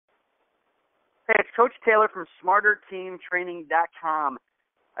Hey, it's Coach Taylor from SmarterTeamTraining.com.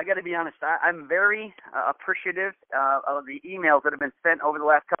 I got to be honest, I'm very appreciative of the emails that have been sent over the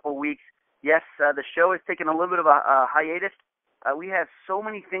last couple of weeks. Yes, the show has taken a little bit of a hiatus. We have so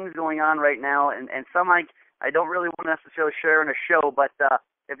many things going on right now, and some I don't really want to necessarily share in a show, but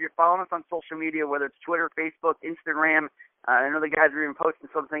if you're following us on social media, whether it's Twitter, Facebook, Instagram, I know the guys are even posting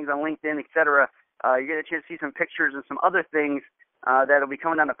some things on LinkedIn, etc. You get a chance to see some pictures and some other things that'll be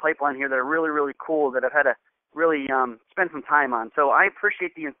coming down the pipeline here that are really, really cool that I've had to really spend some time on. So I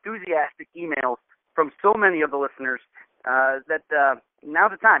appreciate the enthusiastic emails from so many of the listeners that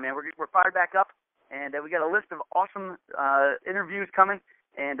now's the time, man. We're fired back up, and we got a list of awesome interviews coming.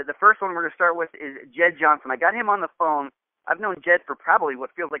 And the first one we're going to start with is Jedd Johnson. I got him on the phone. I've known Jedd for probably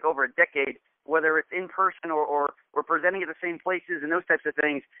what feels like over a decade, whether it's in person or we're presenting at the same places and those types of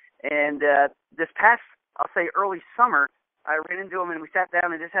things. And this past, I'll say early summer, I ran into him and we sat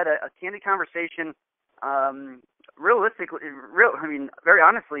down and just had a candid conversation. Very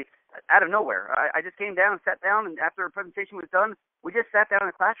honestly, out of nowhere. I just came down and sat down, and after the presentation was done, we just sat down in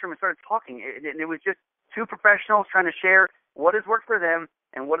the classroom and started talking. It was just two professionals trying to share what has worked for them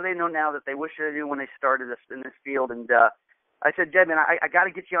and what do they know now that they wish they knew when they started in this field. And I said, Jedd, man, I got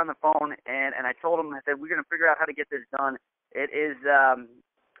to get you on the phone. And I told him, I said, we're going to figure out how to get this done. It is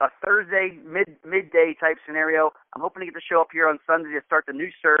a Thursday midday type scenario. I'm hoping to get the show up here on Sunday to start the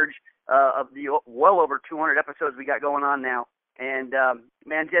new surge of the well over 200 episodes we got going on now. And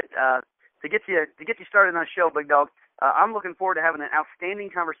man, Jedd, to get you started on the show, big dog, I'm looking forward to having an outstanding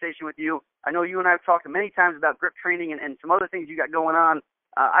conversation with you. I know you and I have talked many times about grip training and some other things you got going on.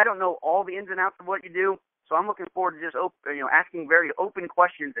 I don't know all the ins and outs of what you do, so I'm looking forward to just asking very open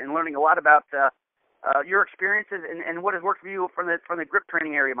questions and learning a lot about your experiences and what has worked for you from the grip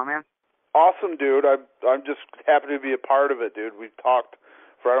training area, my man. Awesome, dude. I'm just happy to be a part of it, dude. We've talked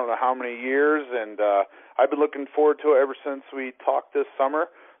for I don't know how many years, and I've been looking forward to it ever since we talked this summer.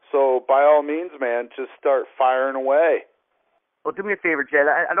 So by all means, man, just start firing away. Well, do me a favor, Jedd.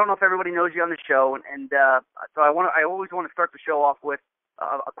 I don't know if everybody knows you on the show, and so I always want to start the show off with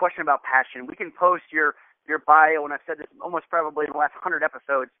a question about passion. We can post your bio, and I've said this almost probably in the last 100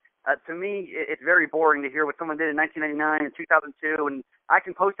 episodes. To me, it's very boring to hear what someone did in 1999 and 2002, and I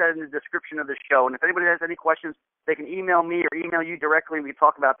can post that in the description of the show. And if anybody has any questions, they can email me or email you directly, and we can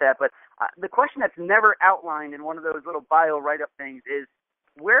talk about that. But the question that's never outlined in one of those little bio write-up things is,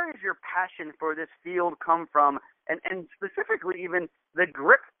 where is your passion for this field come from, and specifically even the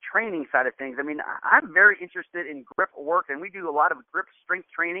grip training side of things? I mean, I'm very interested in grip work, and we do a lot of grip strength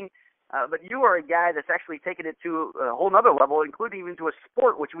training. But you are a guy that's actually taken it to a whole nother level, including even to a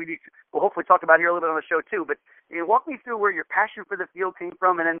sport, which we'll hopefully talk about here a little bit on the show too. But walk me through where your passion for the field came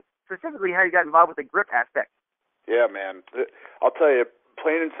from, and then specifically how you got involved with the grip aspect. Yeah, man. I'll tell you,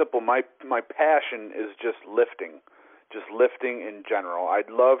 plain and simple, my passion is just lifting in general. I'd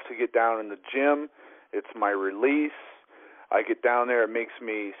love to get down in the gym. It's my release. I get down there, it makes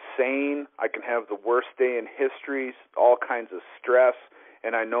me sane. I can have the worst day in history, all kinds of stress,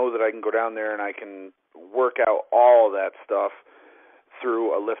 and I know that I can go down there and I can work out all of that stuff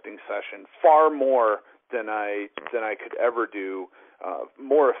through a lifting session, far more than I could ever do,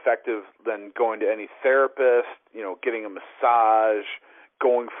 more effective than going to any therapist, getting a massage,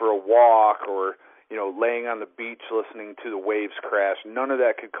 going for a walk, or laying on the beach listening to the waves crash. None of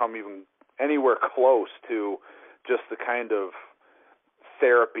that could come even anywhere close to just the kind of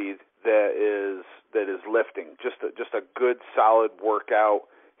therapy that is lifting. Just a good, solid workout,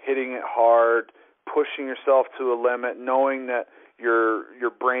 hitting it hard, pushing yourself to a limit, knowing that your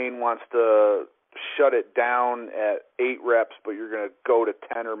brain wants to shut it down at 8 reps, but you're going to go to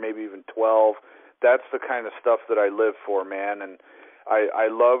 10 or maybe even 12. That's the kind of stuff that I live for, man. And I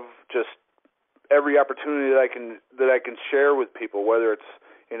love just every opportunity that I can share with people, whether it's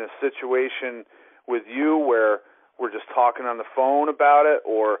in a situation with you where we're just talking on the phone about it,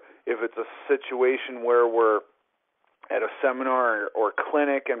 or if it's a situation where we're at a seminar or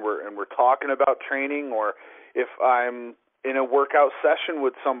clinic and we're talking about training, or if I'm in a workout session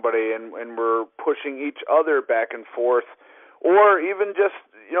with somebody and we're pushing each other back and forth, or even just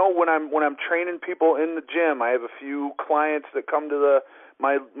when I'm training people in the gym. I have a few clients that come to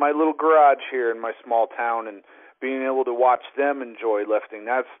my little garage here in my small town, and being able to watch them enjoy lifting.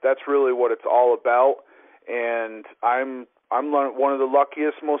 That's really what it's all about. And I'm one of the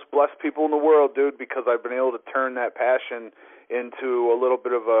luckiest, most blessed people in the world, dude, because I've been able to turn that passion into a little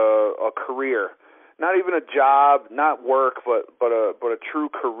bit of a career. Not even a job, not work, but a true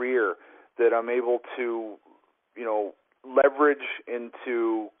career that I'm able to, leverage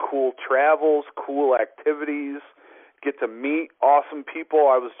into cool travels, cool activities, get to meet awesome people.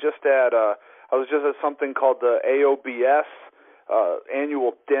 I was just at I was just at something called the AOBS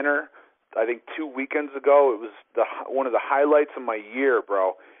annual dinner, I think 2 weekends ago. It was one of the highlights of my year,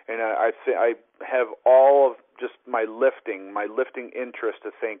 bro. And I have all of just my lifting interest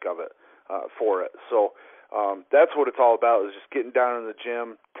to think of it for it. So that's what it's all about, is just getting down in the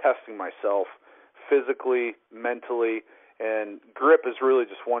gym, testing myself physically, mentally, and grip is really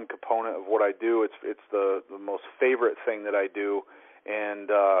just one component of what I do. It's the most favorite thing that I do, and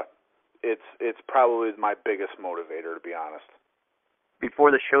it's probably my biggest motivator, to be honest.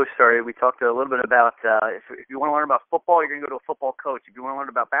 Before the show started, we talked a little bit about if you want to learn about football, you're going to go to a football coach. If you want to learn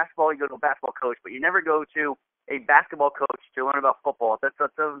about basketball, you go to a basketball coach. But you never go to a basketball coach to learn about football. That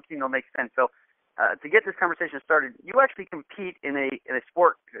doesn't seem to make sense. So to get this conversation started, you actually compete in a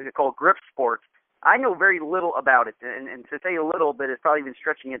sport called grip sports. I know very little about it, and to say a little bit is probably even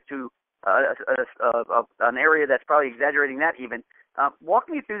stretching it to an area that's probably exaggerating that even. Walk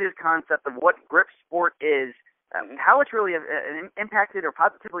me through this concept of what grip sport is, how it's really impacted or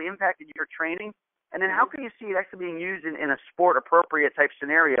positively impacted your training, and then how can you see it actually being used in a sport-appropriate type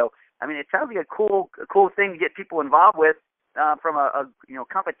scenario? I mean, it sounds like a cool thing to get people involved with from a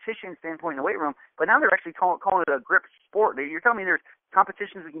competition standpoint in the weight room, but now they're actually calling it a grip sport. You're telling me there's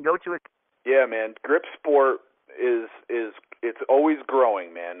competitions we can go to? Yeah, man. Grip sport is it's always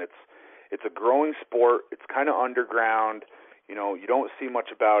growing, man. It's a growing sport. It's kind of underground. You know, you don't see much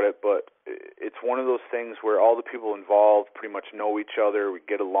about it, but it's one of those things where all the people involved pretty much know each other. We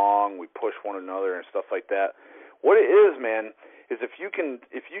get along, we push one another and stuff like that. What it is, man, is if you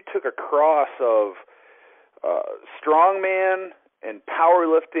took a cross of strongman and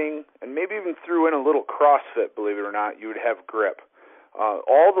powerlifting and maybe even threw in a little CrossFit, believe it or not, you would have grip.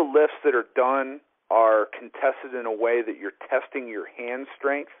 All the lifts that are done are contested in a way that you're testing your hand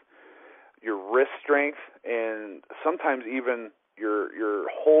strength, your wrist strength, and sometimes even your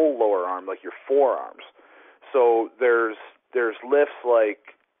whole lower arm, like your forearms. So there's lifts like,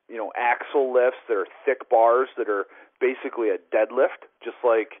 axle lifts that are thick bars that are basically a deadlift, just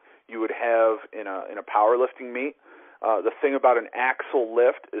like you would have in a powerlifting meet. The thing about an axle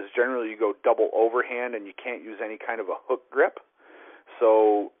lift is generally you go double overhand and you can't use any kind of a hook grip.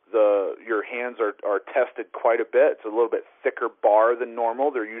 So your hands are tested quite a bit. It's a little bit thicker bar than normal.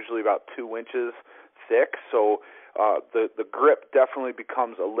 They're usually about 2 inches thick. So the grip definitely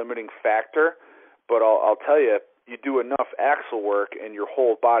becomes a limiting factor. But I'll tell you, you do enough axle work and your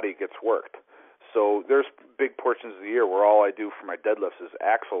whole body gets worked. So there's big portions of the year where all I do for my deadlifts is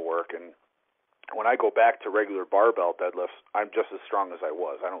axle work. And when I go back to regular barbell deadlifts, I'm just as strong as I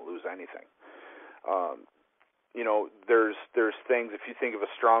was. I don't lose anything. There's things, if you think of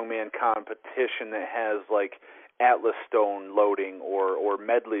a strongman competition that has like Atlas stone loading or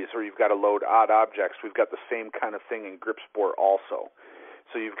medleys, or you've got to load odd objects, we've got the same kind of thing in grip sport also.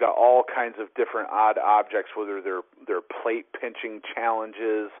 So you've got all kinds of different odd objects, whether they're plate pinching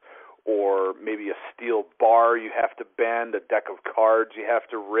challenges or maybe a steel bar you have to bend, a deck of cards you have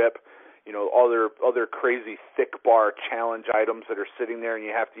to rip, other crazy thick bar challenge items that are sitting there, and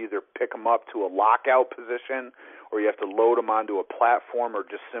you have to either pick them up to a lockout position or you have to load them onto a platform or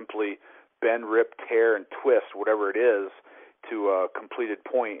just simply bend, rip, tear, and twist, whatever it is, to a completed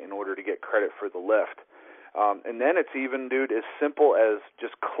point in order to get credit for the lift. And then it's even, dude, as simple as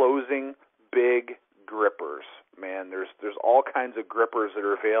just closing big grippers. Man, there's all kinds of grippers that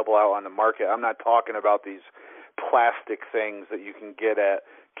are available out on the market. I'm not talking about these plastic things that you can get at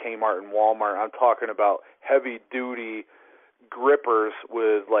Kmart and Walmart. I'm talking about heavy-duty grippers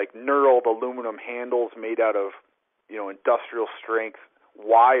with like knurled aluminum handles made out of, industrial strength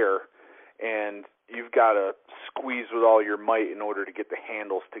wire, and you've got to squeeze with all your might in order to get the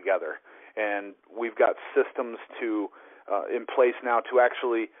handles together. And we've got systems in place now to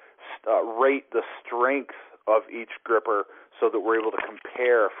actually rate the strength of each gripper so that we're able to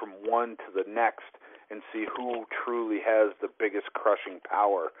compare from one to the next and see who truly has the biggest crushing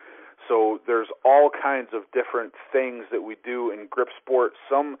power. So there's all kinds of different things that we do in grip sport.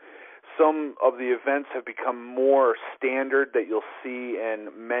 Some of the events have become more standard that you'll see in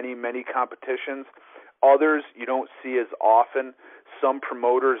many, many competitions. Others you don't see as often. Some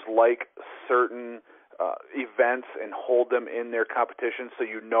promoters like certain events and hold them in their competition, so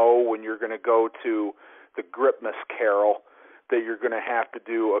when you're going to go to the Gripmas Carol that you're going to have to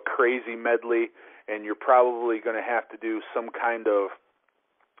do a crazy medley, and you're probably going to have to do some kind of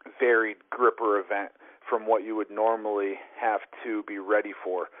varied gripper event from what you would normally have to be ready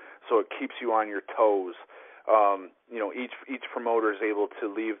for. So it keeps you on your toes. Each promoter is able to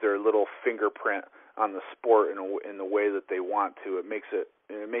leave their little fingerprint on the sport in the way that they want to. It makes it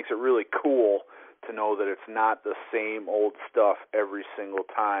really cool to know that it's not the same old stuff every single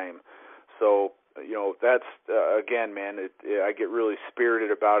time. So, that's, again, man, I get really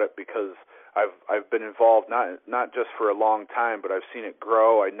spirited about it because I've been involved not just for a long time, but I've seen it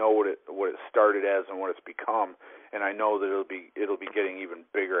grow. I know what it started as and what it's become, and I know that it'll be getting even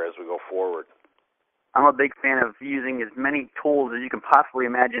bigger as we go forward. I'm a big fan of using as many tools as you can possibly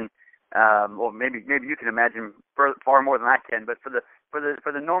imagine. Well, maybe you can imagine far more than I can. But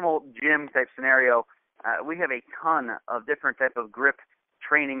for the normal gym type scenario, we have a ton of different type of grip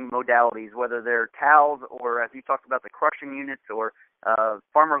training modalities, whether they're towels or, as you talked about, the crushing units or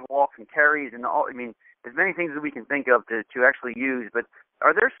farmers walks and carries and all. I mean, there's many things that we can think of to actually use. But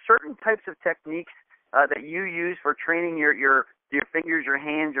are there certain types of techniques that you use for training your fingers, your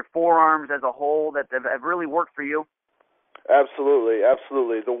hands, your forearms as a whole that have really worked for you? Absolutely.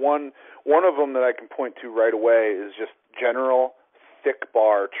 The one of them that I can point to right away is just general thick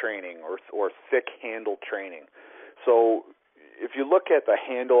bar training or thick handle training. So if you look at the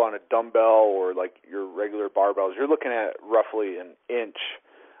handle on a dumbbell or like your regular barbells, you're looking at roughly an inch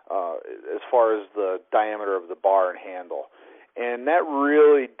as far as the diameter of the bar and handle. And that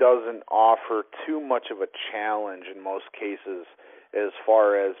really doesn't offer too much of a challenge in most cases as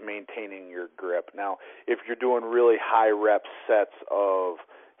far as maintaining your grip. Now, if you're doing really high rep sets of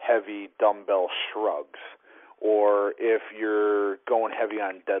heavy dumbbell shrugs, or if you're going heavy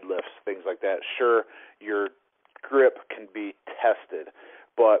on deadlifts, things like that, sure, your grip can be tested.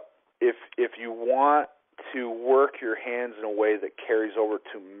 But if you want to work your hands in a way that carries over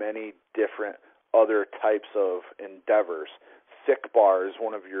to many different other types of endeavors, thick bar is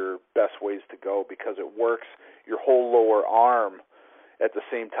one of your best ways to go because it works your whole lower arm at the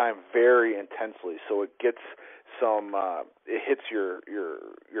same time very intensely. So it gets it hits your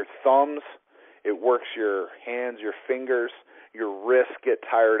thumbs, it works your hands, your fingers, your wrists get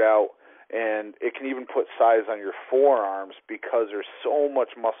tired out, and it can even put size on your forearms because there's so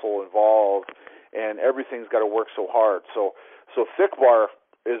much muscle involved and everything's got to work so hard. So thick bar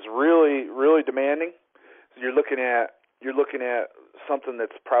is really, really demanding. You're looking at something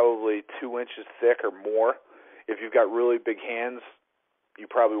that's probably 2 inches thick or more. If you've got really big hands, you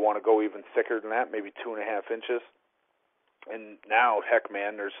probably want to go even thicker than that, maybe 2.5 inches. And now, heck,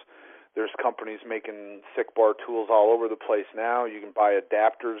 man, there's companies making thick bar tools all over the place now. You can buy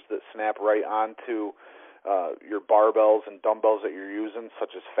adapters that snap right onto your barbells and dumbbells that you're using,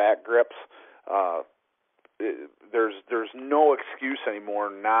 such as fat grips. There's no excuse anymore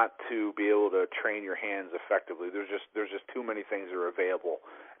not to be able to train your hands effectively. There's just too many things that are available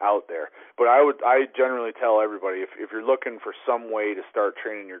out there. But I generally tell everybody if you're looking for some way to start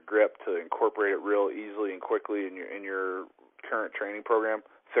training your grip to incorporate it real easily and quickly in your current training program,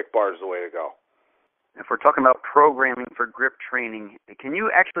 thick bar is the way to go. If we're talking about programming for grip training, can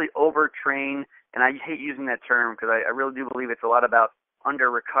you actually overtrain? And I hate using that term because I really do believe it's a lot about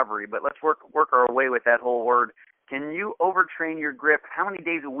under recovery, but let's work our way with that whole word. Can you overtrain your grip? How many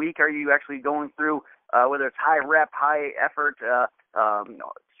days a week are you actually going through, whether it's high rep, high effort,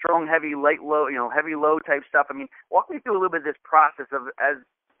 strong, heavy, light, low, heavy, low type stuff? I mean, walk me through a little bit of this process of, as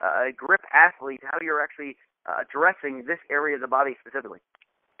a grip athlete, how you're actually addressing this area of the body specifically.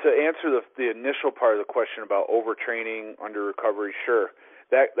 To answer the initial part of the question about overtraining, under recovery, sure,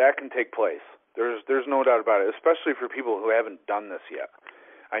 that can take place. There's no doubt about it, especially for people who haven't done this yet.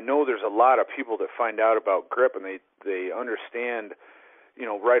 I know there's a lot of people that find out about grip and they understand,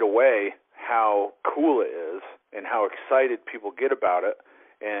 right away how cool it is and how excited people get about it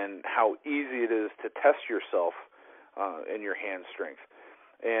and how easy it is to test yourself in your hand strength.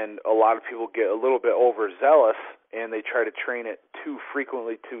 And a lot of people get a little bit overzealous and they try to train it too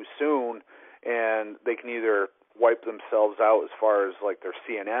frequently too soon, and they can either wipe themselves out as far as like their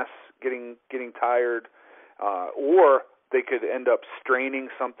CNS getting tired, or they could end up straining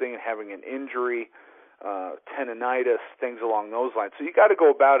something and having an injury, tendonitis, things along those lines. So you got to go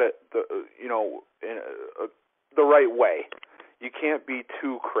about it the right way. You can't be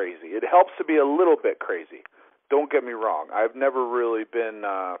too crazy. It helps to be a little bit crazy. Don't get me wrong. I've never really been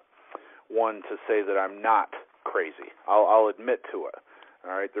one to say that I'm not crazy. I'll admit to it.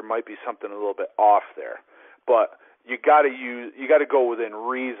 All right, there might be something a little bit off there, but you got to go within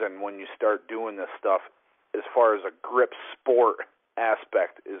reason when you start doing this stuff as far as a grip sport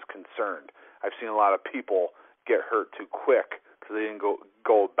aspect is concerned. I've seen a lot of people get hurt too quick because they didn't go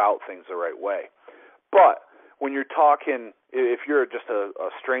about things the right way. But when you're talking, if you're just a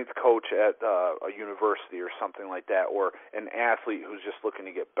strength coach at a university or something like that, or an athlete who's just looking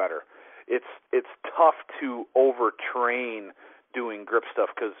to get better, it's tough to overtrain doing grip stuff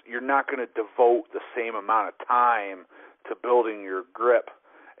because you're not going to devote the same amount of time to building your grip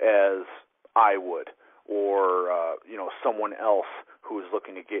as I would, or someone else who is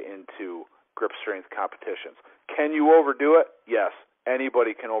looking to get into grip strength competitions. Can you overdo it? Yes.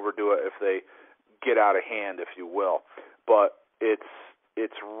 Anybody can overdo it if they get out of hand, if you will. But it's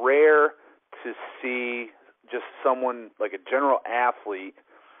rare to see just someone like a general athlete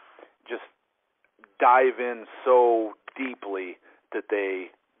just dive in so deeply that they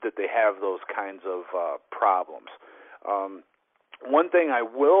have those kinds of problems. One thing I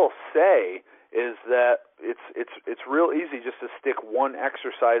will say is that it's real easy just to stick one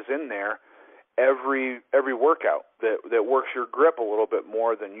exercise in there every workout that works your grip a little bit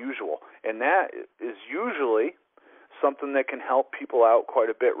more than usual, and that is usually something that can help people out quite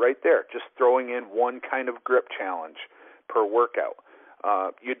a bit right there. Just throwing in one kind of grip challenge per workout.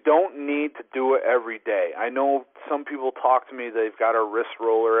 You don't need to do it every day. I know some people talk to me, they've got a wrist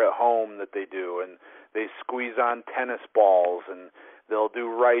roller at home that they do, and they squeeze on tennis balls, and they'll do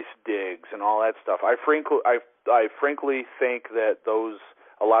rice digs and all that stuff. I frankly think that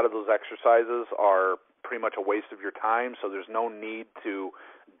a lot of those exercises are pretty much a waste of your time, so there's no need to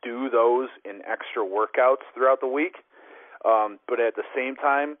do those in extra workouts throughout the week. But at the same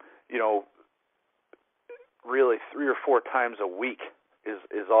time, really 3 or 4 times a week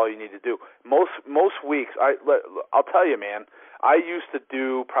is all you need to do. Most weeks, I'll tell you, man, I used to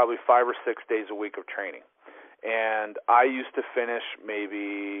do probably 5 or 6 days a week of training, and I used to finish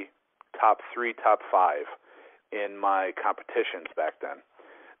maybe top 3, top 5 in my competitions back then.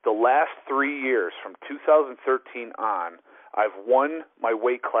 The last 3 years, from 2013 on, I've won my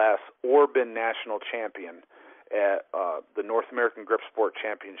weight class or been national champion at the North American Grip Sport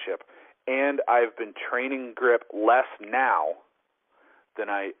Championship, and I've been training grip less now than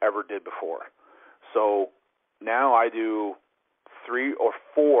I ever did before. So now I do 3 or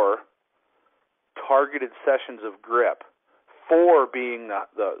 4 targeted sessions of grip, 4 being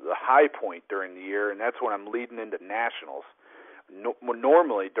the high point during the year, and that's when I'm leading into nationals.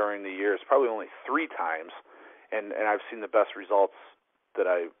 Normally during the year, it's probably only 3 times, and I've seen the best results that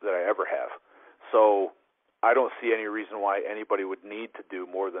I ever have. So I don't see any reason why anybody would need to do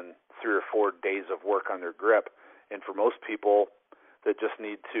more than 3 or 4 days of work on their grip. And for most people that just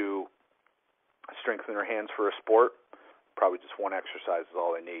need to strengthen their hands for a sport, probably just one exercise is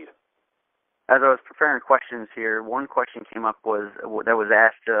all they need. As I was preparing questions here, one question came up that was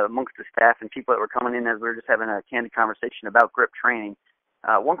asked amongst the staff and people that were coming in as we were just having a candid conversation about grip training.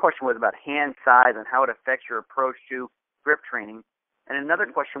 One question was about hand size and how it affects your approach to grip training. And another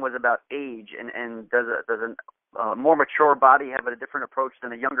question was about age, and does a more mature body have a different approach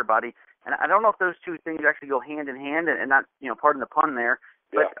than a younger body? And I don't know if those two things actually go hand in hand, and not, pardon the pun there,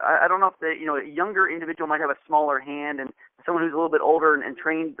 but yeah. I don't know if a younger individual might have a smaller hand, and someone who's a little bit older and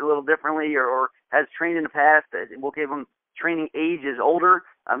trained a little differently or has trained in the past, we'll give them training age is older.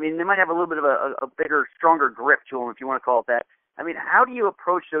 I mean, they might have a little bit of a bigger, stronger grip to them, if you want to call it that. I mean, how do you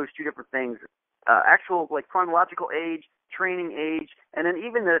approach those two different things? Actual, like, chronological age, training age, and then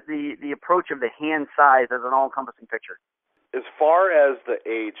even the approach of the hand size as an all-encompassing picture. As far as the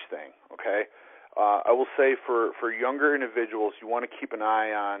age thing, okay, I will say for younger individuals, you want to keep an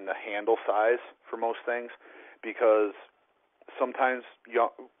eye on the handle size for most things, because sometimes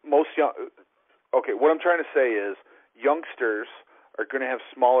what I'm trying to say is youngsters are going to have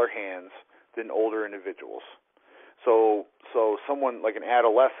smaller hands than older individuals. So someone like an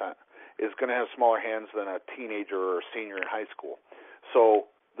adolescent is going to have smaller hands than a teenager or a senior in high school. So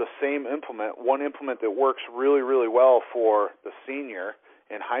the same implement, one implement that works really, really well for the senior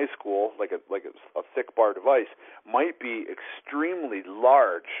in high school, like a thick bar device, might be extremely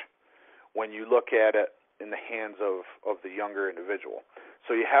large when you look at it in the hands of the younger individual.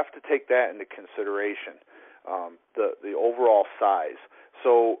 So you have to take that into consideration, the overall size.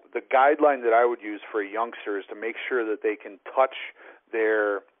 So the guideline that I would use for a youngster is to make sure that they can touch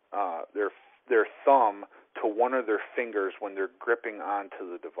their thumb to one of their fingers when they're gripping onto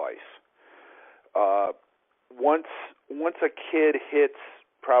the device. Once a kid hits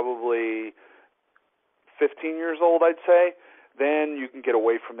probably 15 years old, I'd say, then you can get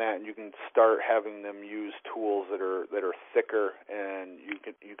away from that and you can start having them use tools that are thicker, and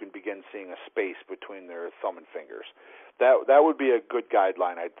you can begin seeing a space between their thumb and fingers. That would be a good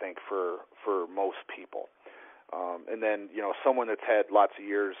guideline, I'd think, for most people. And then, someone that's had lots of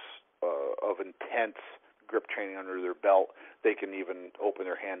years of intense grip training under their belt, they can even open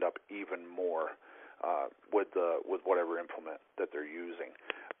their hand up even more with whatever implement that they're using.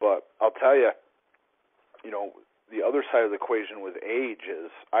 But I'll tell you, the other side of the equation with age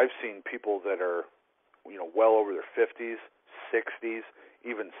is I've seen people that are, well over their 50s, 60s,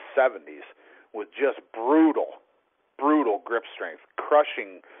 even 70s with just brutal grip strength,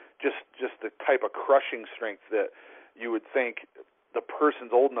 crushing, just the type of crushing strength that you would think the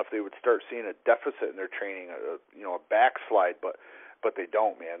person's old enough they would start seeing a deficit in their training, a backslide, but they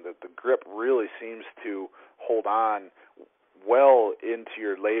don't, man. The grip really seems to hold on well into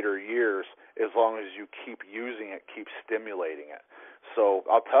your later years as long as you keep using it, keep stimulating it. So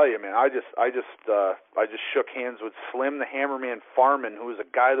I'll tell you, man, I just shook hands with Slim the Hammerman Farman, who was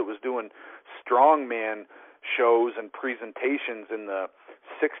a guy that was doing strongman shows and presentations in the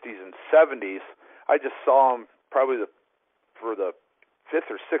 60s and 70s. I just saw him probably for the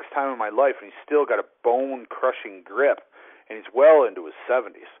fifth or sixth time in my life, and he's still got a bone-crushing grip, and he's well into his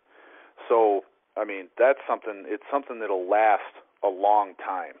 70s. So, I mean, it's something that'll last a long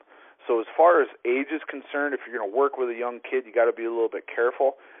time. So as far as age is concerned, if you're going to work with a young kid, you got to be a little bit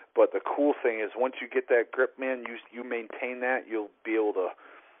careful. But the cool thing is once you get that grip, man, you maintain that, you'll be able to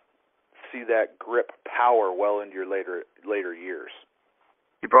see that grip power well into your later years.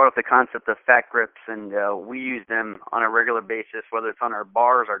 You brought up the concept of fat grips, and we use them on a regular basis, whether it's on our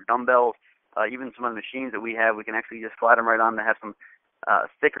bars, our dumbbells, even some of the machines that we have. We can actually just slide them right on to have some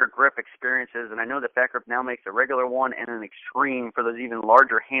thicker grip experiences. And I know the fat grip now makes a regular one and an extreme for those even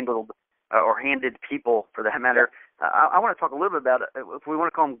larger handled or handed people, for that matter. I want to talk a little bit about if we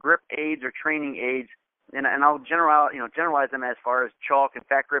want to call them grip aids or training aids. And I'll generalize them as far as chalk and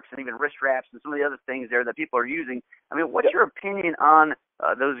fat grips and even wrist wraps and some of the other things there that people are using. I mean, what's your opinion on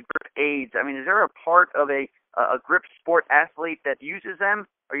those grip aids? I mean, is there a part of a grip sport athlete that uses them?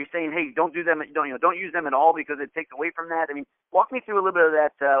 Are you saying, hey, don't do them, don't use them at all because it takes away from that? I mean, walk me through a little bit of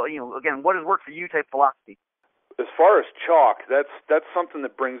that. Again, what has worked for you type philosophy? As far as chalk, that's something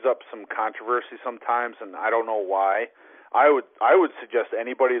that brings up some controversy sometimes, and I don't know why. I would suggest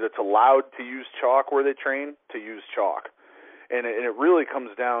anybody that's allowed to use chalk where they train to use chalk, and it really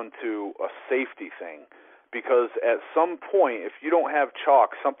comes down to a safety thing, because at some point, if you don't have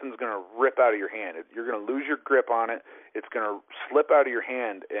chalk, something's going to rip out of your hand. You're going to lose your grip on it. It's going to slip out of your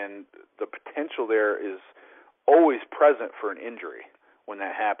hand, and the potential there is always present for an injury when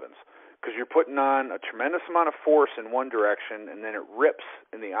that happens, because you're putting on a tremendous amount of force in one direction, and then it rips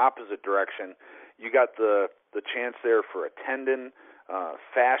in the opposite direction. You got the chance there for a tendon,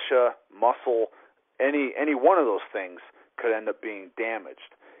 fascia, muscle, any one of those things could end up being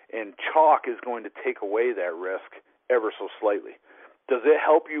damaged. And chalk is going to take away that risk ever so slightly. Does it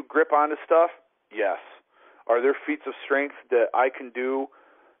help you grip onto stuff? Yes. Are there feats of strength that I can do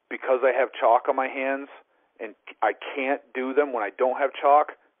because I have chalk on my hands and I can't do them when I don't have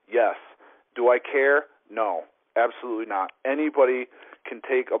chalk? Yes. Do I care? No, absolutely not. Anybody can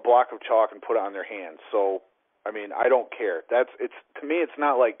take a block of chalk and put it on their hands. So, I mean, I don't care. To me, it's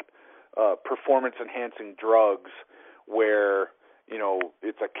not like performance-enhancing drugs where,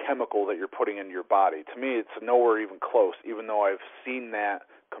 it's a chemical that you're putting into your body. To me, it's nowhere even close, even though I've seen that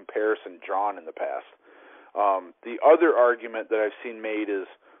comparison drawn in the past. The other argument that I've seen made is,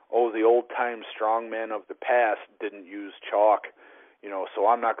 the old-time strongmen of the past didn't use chalk, so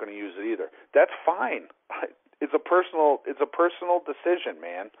I'm not going to use it either. That's fine. It's a personal decision,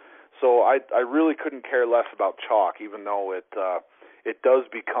 man. So I really couldn't care less about chalk, even though it does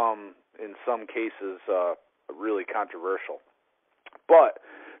become, in some cases, really controversial. But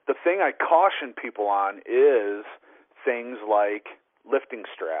the thing I caution people on is things like lifting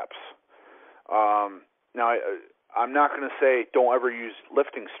straps. Now, I'm not going to say don't ever use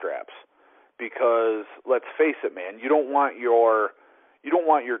lifting straps, because let's face it, man, you don't want your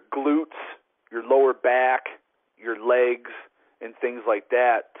glutes, your lower back, your legs, and things like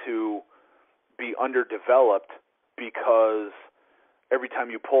that to be underdeveloped, because every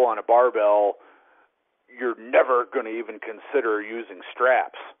time you pull on a barbell, you're never going to even consider using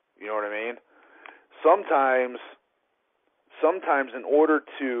straps. You know what I mean? Sometimes in order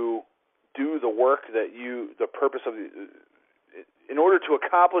to do the work in order to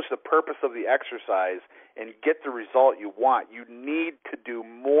accomplish the purpose of the exercise and get the result you want, you need to do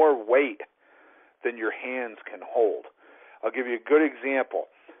more weight than your hands can hold. I'll give you a good example.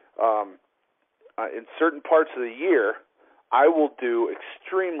 In certain parts of the year, I will do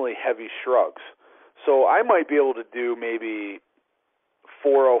extremely heavy shrugs. So I might be able to do maybe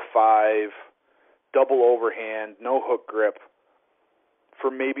 405, double overhand, no hook grip, for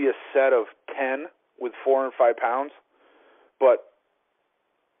maybe a set of 10 with 4 and 5 pounds. But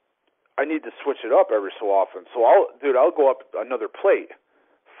I need to switch it up every so often. So I'll go up another plate,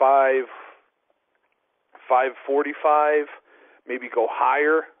 545, maybe go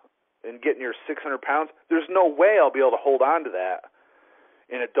higher and get near 600 pounds. There's no way I'll be able to hold on to that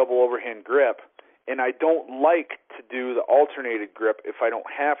in a double overhand grip. And I don't like to do the alternated grip if I don't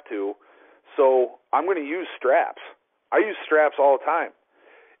have to. So I'm going to use straps. I use straps all the time.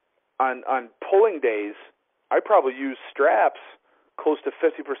 On pulling days, I probably use straps close to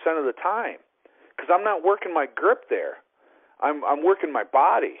 50% of the time, because I'm not working my grip there. I'm working my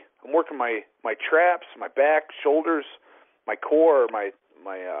body. I'm working my traps, my back, shoulders, my core, my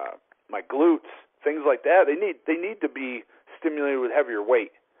glutes, things like that. They need to be stimulated with heavier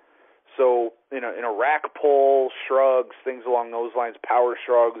weight. So in a rack pull, shrugs, things along those lines, power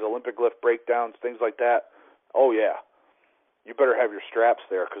shrugs, Olympic lift breakdowns, things like that. Oh yeah, you better have your straps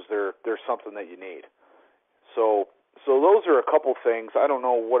there, because they're something that you need. So those are a couple things. I don't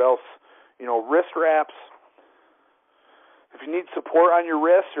know what else. Wrist wraps. If you need support on your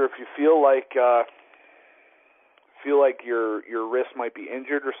wrist, or if you feel like your wrist might be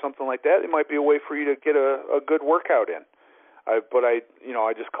injured or something like that, it might be a way for you to get a good workout in. But I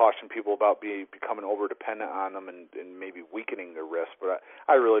just caution people about becoming over dependent on them and maybe weakening their wrist. But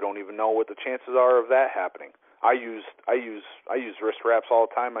I really don't even know what the chances are of that happening. I use wrist wraps all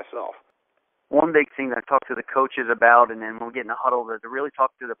the time myself. One big thing that I talk to the coaches about, and then when we get in a huddle, to really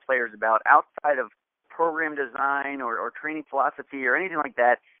talk to the players about, outside of program design or training philosophy or anything like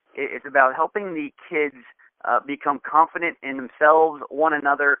that, it's about helping the kids become confident in themselves, one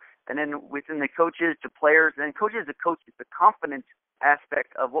another, and then within the coaches to players, and then coaches to coaches, the confidence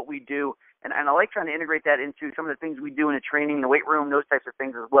aspect of what we do. And I like trying to integrate that into some of the things we do in the training, the weight room, those types of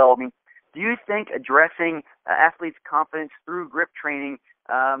things as well. I mean, do you think addressing athletes' confidence through grip training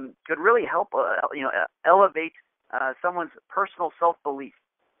could really help, elevate someone's personal self-belief?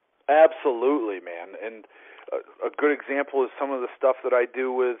 Absolutely, man. And a good example is some of the stuff that I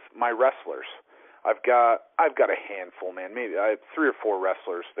do with my wrestlers. I've got a handful, man. Maybe I have 3 or 4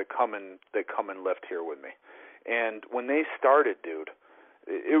 wrestlers that come and lift here with me. And when they started, dude,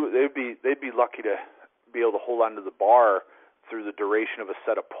 they'd be lucky to be able to hold onto the bar through the duration of a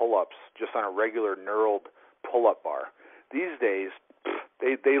set of pull-ups, just on a regular knurled pull-up bar. These days,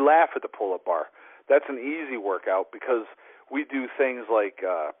 they laugh at the pull-up bar. That's an easy workout, because we do things like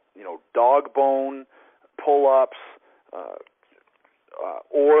dog bone pull-ups,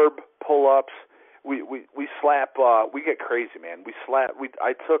 orb pull-ups. We slap. We get crazy, man. We slap.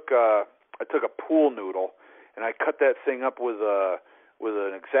 I took a pool noodle and I cut that thing up with an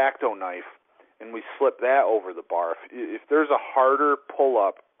X-Acto knife, and we slip that over the bar. If there's a harder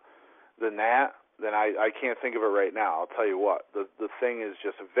pull-up than that, then I can't think of it right now. I'll tell you what. The thing is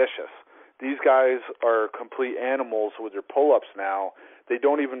just vicious. These guys are complete animals with their pull-ups now. They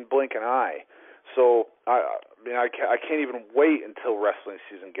don't even blink an eye. So I can't even wait until wrestling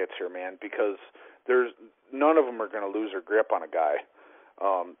season gets here, man, because none of them are going to lose their grip on a guy,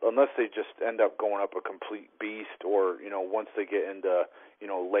 unless they just end up going up a complete beast, or once they get into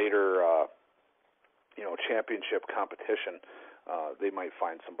later championship competition, they might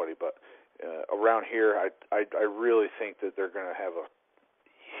find somebody. But around here, I really think that they're going to have a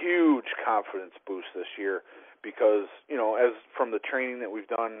huge confidence boost this year, because as from the training that we've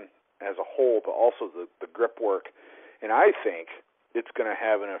done as a whole, but also the grip work, and I think it's going to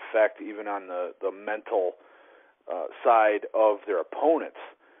have an effect even on the mental side of their opponents,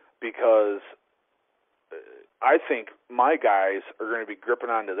 because I think my guys are going to be gripping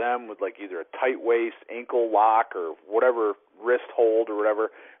onto them with like either a tight waist, ankle lock, or whatever, wrist hold or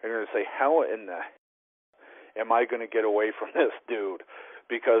whatever, and they're going to say, how in the am I going to get away from this dude?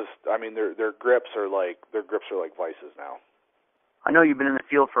 Because I mean, their grips are like vices now. I know you've been in the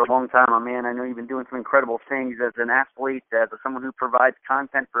field for a long time, my man. I know you've been doing some incredible things as an athlete, as someone who provides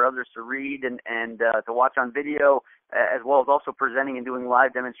content for others to read and to watch on video, as well as also presenting and doing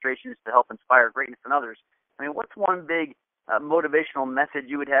live demonstrations to help inspire greatness in others. I mean, what's one big motivational message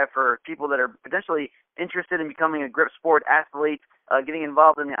you would have for people that are potentially interested in becoming a grip sport athlete, getting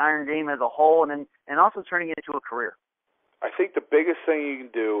involved in the iron game as a whole, and also turning it into a career? I think the biggest thing you can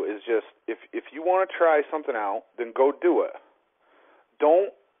do is just, if you want to try something out, then go do it.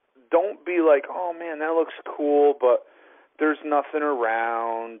 Don't be like, oh man, that looks cool, but there's nothing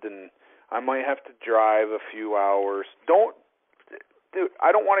around, and I might have to drive a few hours. Dude,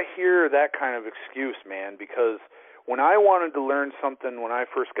 I don't want to hear that kind of excuse, man, because when I wanted to learn something when I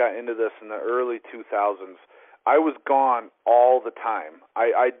first got into this in the early 2000s, I was gone all the time.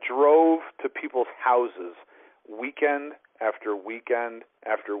 I drove to people's houses weekend after weekend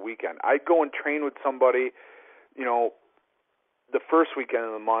after weekend. I'd go and train with somebody, the first weekend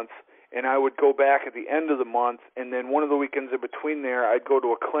of the month, and I would go back at the end of the month, and then one of the weekends in between there, I'd go to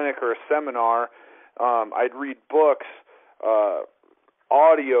a clinic or a seminar. I'd read books,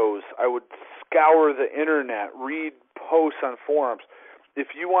 audios. I would scour the internet, read posts on forums.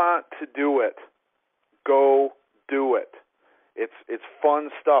 If you want to do it, go do it. It's fun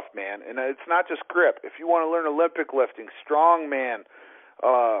stuff, man, and it's not just grip. If you want to learn Olympic lifting, strongman,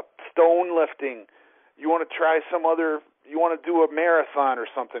 stone lifting, you want to try some other to do a marathon or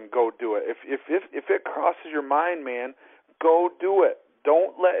something, go do it. If it crosses your mind, man, go do it.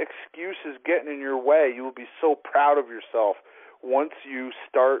 Don't let excuses get in your way. You will be so proud of yourself once you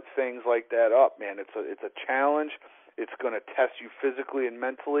start things like that up, man. It's a challenge. It's going to test you physically and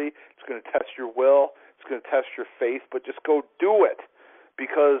mentally. It's going to test your will. It's going to test your faith. But just go do it,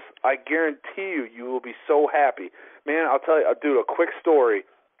 because I guarantee you will be so happy. Man, I'll tell you, dude, a quick story.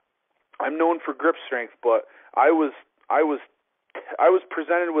 I'm known for grip strength, but I was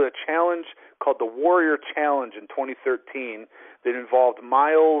presented with a challenge called the Warrior Challenge in 2013 that involved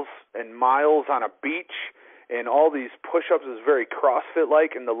miles and miles on a beach and all these push-ups. It was very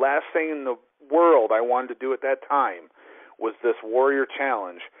CrossFit-like, and the last thing in the world I wanted to do at that time was this Warrior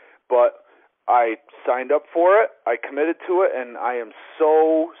Challenge. But I signed up for it, I committed to it, and I am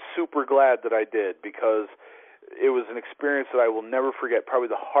so super glad that I did, because it was an experience that I will never forget, probably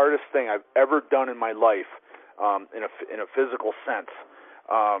the hardest thing I've ever done in my life. In a physical sense.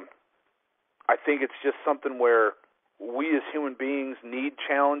 I think it's just something where we as human beings need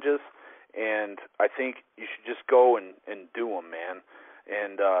challenges, and I think you should just go and do them, man.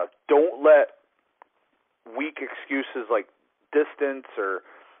 And don't let weak excuses like distance or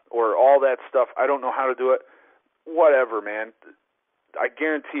all that stuff, I don't know how to do it, whatever, man. I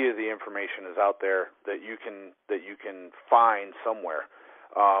guarantee you the information is out there that you can find somewhere.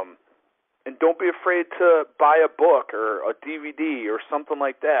 And don't be afraid to buy a book or a DVD or something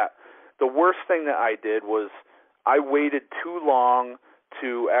like that. The worst thing that I did was I waited too long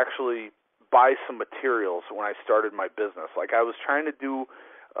to actually buy some materials when I started my business. Like, I was trying to do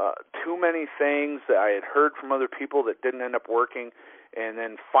too many things that I had heard from other people that didn't end up working. And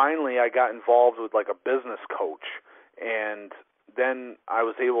then finally I got involved with like a business coach. And then I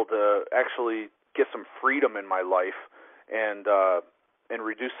was able to actually get some freedom in my life and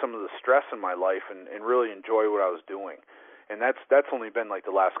reduce some of the stress in my life and really enjoy what I was doing. And that's only been like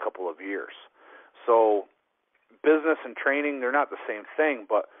the last couple of years. So business and training, they're not the same thing,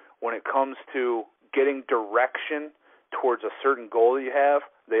 but when it comes to getting direction towards a certain goal you have,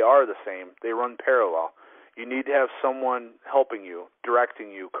 they are the same. They run parallel. You need to have someone helping you,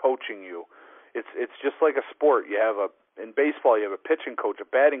 directing you, coaching you. It's just like a sport. In baseball, you have a pitching coach, a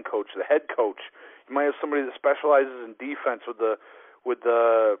batting coach, the head coach. You might have somebody that specializes in defense with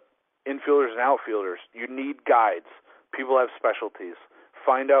the infielders and outfielders. You need guides. People have specialties.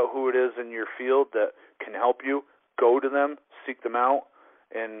 Find out who it is in your field that can help you. Go to them, seek them out,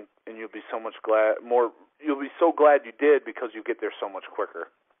 and you'll be so much you'll be so glad you did, because you get there so much quicker.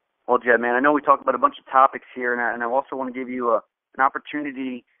 Well, Jedd, man, I know we talked about a bunch of topics here, and I also want to give you an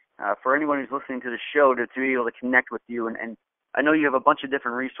opportunity for anyone who's listening to the show to be able to connect with you. And I know you have a bunch of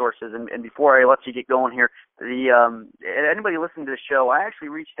different resources, and before I let you get going here, anybody listening to the show, I actually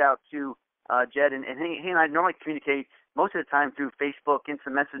reached out to Jedd, and he and I normally communicate most of the time through Facebook,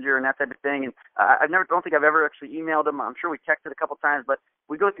 Instant Messenger, and that type of thing. And I don't think I've ever actually emailed him. I'm sure we texted a couple times, but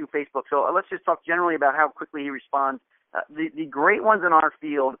we go through Facebook. So let's just talk generally about how quickly he responds. The great ones in our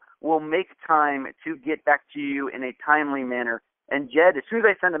field will make time to get back to you in a timely manner. And Jedd, as soon as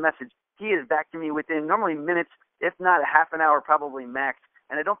I send a message, he is back to me within normally minutes, if not a half an hour, probably max.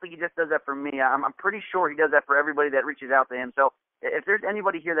 And I don't think he just does that for me. I'm pretty sure he does that for everybody that reaches out to him. So if there's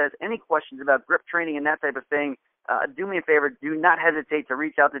anybody here that has any questions about grip training and that type of thing, do me a favor. Do not hesitate to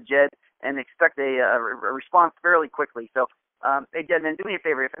reach out to Jedd and expect a response fairly quickly. So, hey, Jedd, man, do me a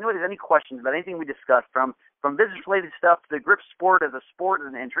favor. If anybody has any questions about anything we discussed, from business-related stuff to the grip sport as a sport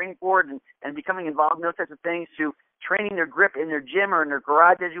and training for it and becoming involved in those types of things, to training their grip in their gym or in their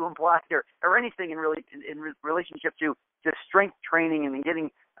garage, as you implied, or anything in relationship to strength training and getting,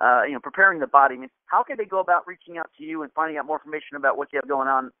 preparing the body. I mean, how can they go about reaching out to you and finding out more information about what you have going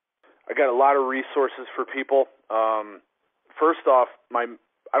on? I got a lot of resources for people. First off, I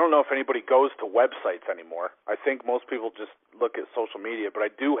don't know if anybody goes to websites anymore. I think most people just look at social media, but I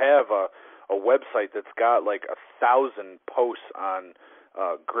do have a website that's got like 1,000 posts on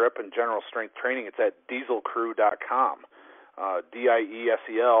grip and general strength training. It's at dieselcrew.com,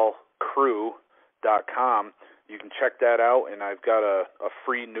 DIESEL crew.com. You can check that out, and I've got a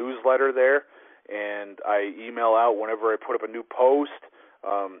free newsletter there, and I email out whenever I put up a new post.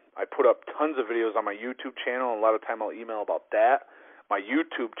 I put up tons of videos on my YouTube channel, and a lot of time I'll email about that. My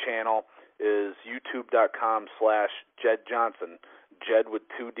YouTube channel is youtube.com/Jedd Johnson, Jedd with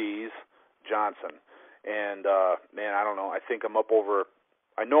 2 D's, Johnson. And, man, I don't know.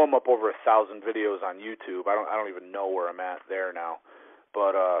 I know I'm up over 1,000 videos on YouTube. I don't even know where I'm at there now.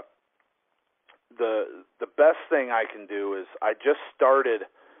 But the best thing I can do is I just started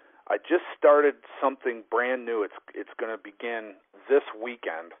something brand new. It's going to begin this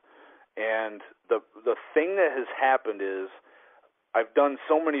weekend, And the thing that has happened is I've done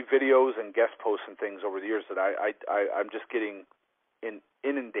so many videos and guest posts and things over the years that I'm just getting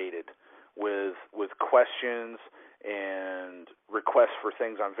inundated with questions and requests for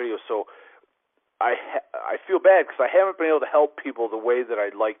things on video. So I feel bad because I haven't been able to help people the way that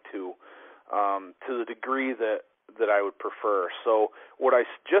I'd like to the degree that I would prefer. So what I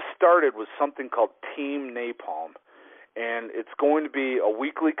just started was something called Team Napalm, and it's going to be a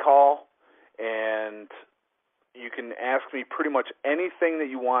weekly call, and you can ask me pretty much anything that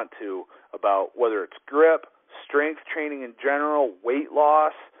you want to about whether it's grip, strength training in general, weight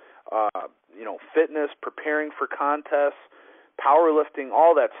loss, fitness, preparing for contests, powerlifting,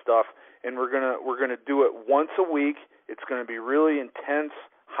 all that stuff. And we're gonna do it once a week. It's going to be really intense,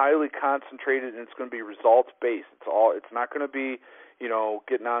 highly concentrated, and it's going to be results based. It's not going to be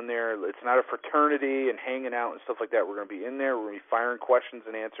getting on there. It's not a fraternity and hanging out and stuff like that. We're going to be in there. We're going to be firing questions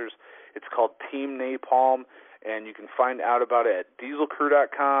and answers. It's called Team Napalm, and you can find out about it at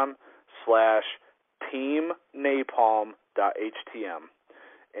dieselcrew.com/teamnapalm.htm.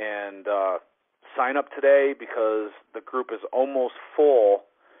 And sign up today because the group is almost full,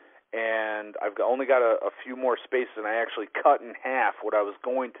 and I've only got a few more spaces, and I actually cut in half what I was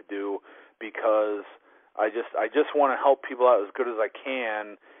going to do because I just want to help people out as good as I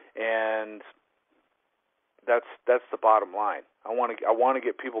can, and that's the bottom line. I want to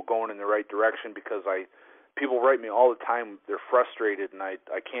get people going in the right direction because people write me all the time. They're frustrated, and I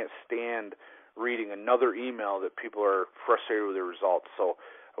can't stand reading another email that people are frustrated with their results. So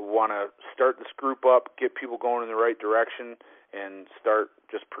I want to start this group up, get people going in the right direction, and start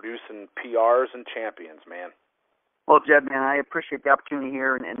just producing PRs and champions, man. Well, Jedd, man, I appreciate the opportunity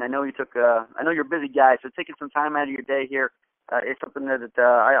here, and I know you I know you're a busy guy, so taking some time out of your day here is something that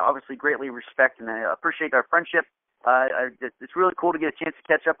I obviously greatly respect, and I appreciate our friendship. It's really cool to get a chance to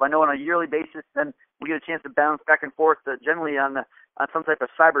catch up. I know on a yearly basis, then we get a chance to bounce back and forth, generally on some type of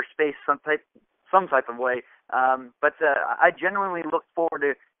cyberspace, some type of way. But I genuinely look forward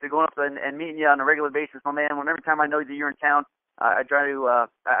to going up and meeting you on a regular basis, my man. Every time I know that you're in town, I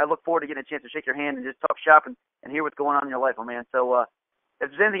look forward to getting a chance to shake your hand and just talk shop and hear what's going on in your life, my man. So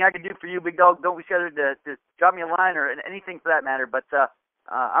if there's anything I can do for you, big dog, don't be scared to drop me a line or anything for that matter. But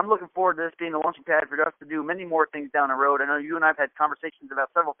I'm looking forward to this being the launching pad for us to do many more things down the road. I know you and I have had conversations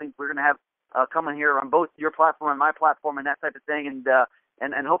about several things we're going to have coming here on both your platform and my platform and that type of thing, and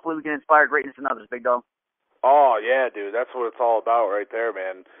hopefully we can inspire greatness in others, big dog. Oh, yeah, dude. That's what it's all about right there,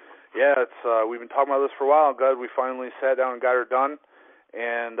 man. Yeah, we've been talking about this for a while. Glad we finally sat down and got her done.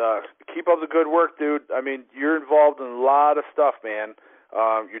 And keep up the good work, dude. I mean, you're involved in a lot of stuff, man.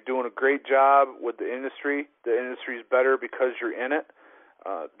 You're doing a great job with the industry. The industry's better because you're in it.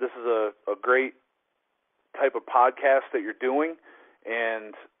 This is a great type of podcast that you're doing.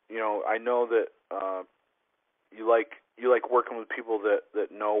 And, I know that you like working with people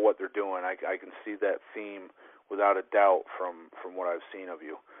that know what they're doing. I can see that theme without a doubt from what I've seen of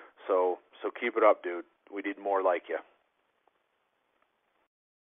you. So keep it up, dude. We need more like you.